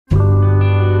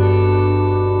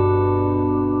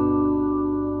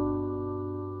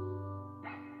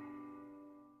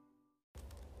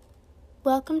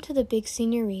Welcome to the Big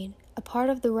Senior Read, a part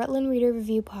of the Rutland Reader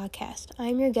Review podcast. I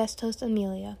am your guest host,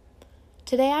 Amelia.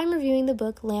 Today I am reviewing the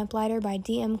book Lamplighter by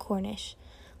D.M. Cornish.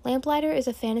 Lamplighter is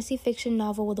a fantasy fiction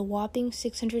novel with a whopping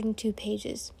 602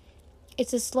 pages.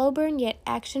 It's a slow burn yet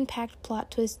action-packed plot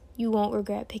twist you won't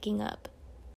regret picking up.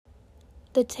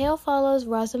 The tale follows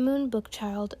Rosamund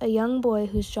Bookchild, a young boy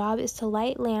whose job is to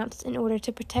light lamps in order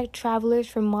to protect travelers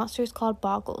from monsters called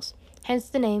boggles, hence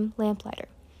the name Lamplighter.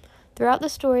 Throughout the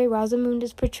story, Rosamund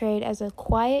is portrayed as a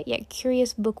quiet yet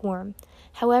curious bookworm.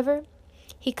 However,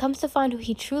 he comes to find who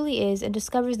he truly is and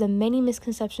discovers the many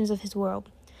misconceptions of his world,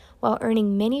 while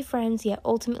earning many friends yet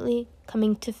ultimately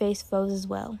coming to face foes as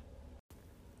well.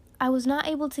 I was not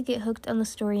able to get hooked on the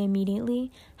story immediately,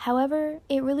 however,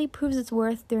 it really proves its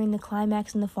worth during the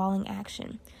climax and the falling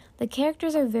action. The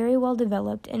characters are very well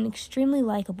developed and extremely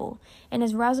likable, and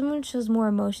as Rosamund shows more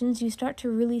emotions, you start to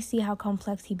really see how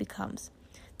complex he becomes.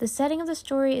 The setting of the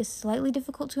story is slightly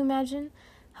difficult to imagine,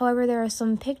 however, there are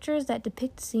some pictures that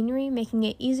depict scenery, making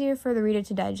it easier for the reader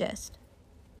to digest.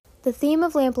 The theme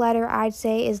of Lamplighter, I'd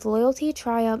say, is loyalty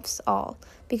triumphs all,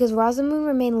 because Rosamund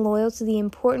remained loyal to the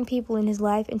important people in his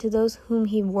life and to those whom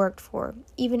he worked for,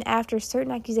 even after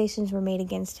certain accusations were made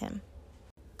against him.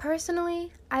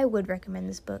 Personally, I would recommend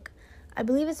this book. I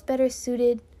believe it's better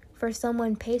suited for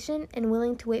someone patient and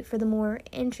willing to wait for the more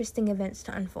interesting events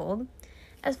to unfold.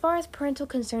 As far as parental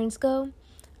concerns go,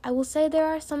 I will say there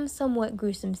are some somewhat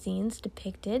gruesome scenes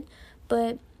depicted,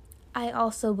 but I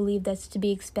also believe that's to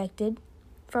be expected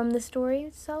from the story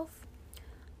itself.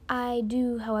 I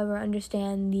do, however,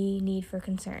 understand the need for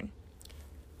concern.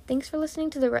 Thanks for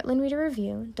listening to the Rutland Reader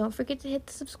Review. Don't forget to hit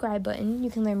the subscribe button. You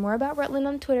can learn more about Rutland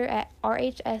on Twitter at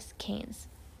RHSCanes.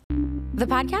 The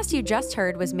podcast you just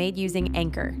heard was made using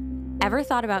Anchor. Ever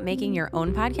thought about making your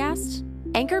own podcast?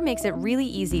 Anchor makes it really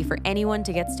easy for anyone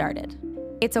to get started.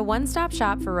 It's a one-stop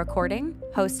shop for recording,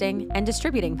 hosting, and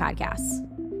distributing podcasts.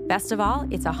 Best of all,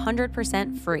 it's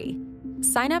 100% free.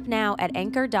 Sign up now at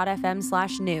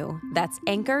anchor.fm/new. That's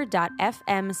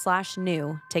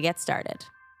anchor.fm/new to get started.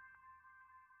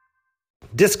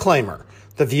 Disclaimer.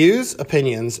 The views,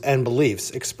 opinions, and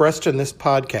beliefs expressed in this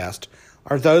podcast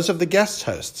are those of the guest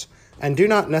hosts and do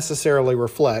not necessarily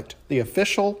reflect the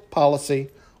official policy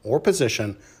or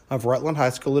position of Rutland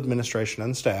High School administration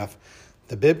and staff,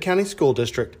 the Bibb County School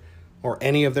District, or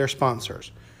any of their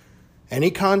sponsors. Any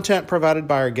content provided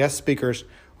by our guest speakers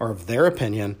are of their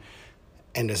opinion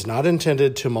and is not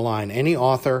intended to malign any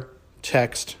author,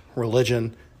 text,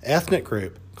 religion, ethnic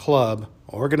group, club,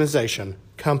 organization,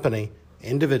 company,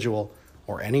 individual,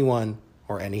 or anyone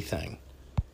or anything.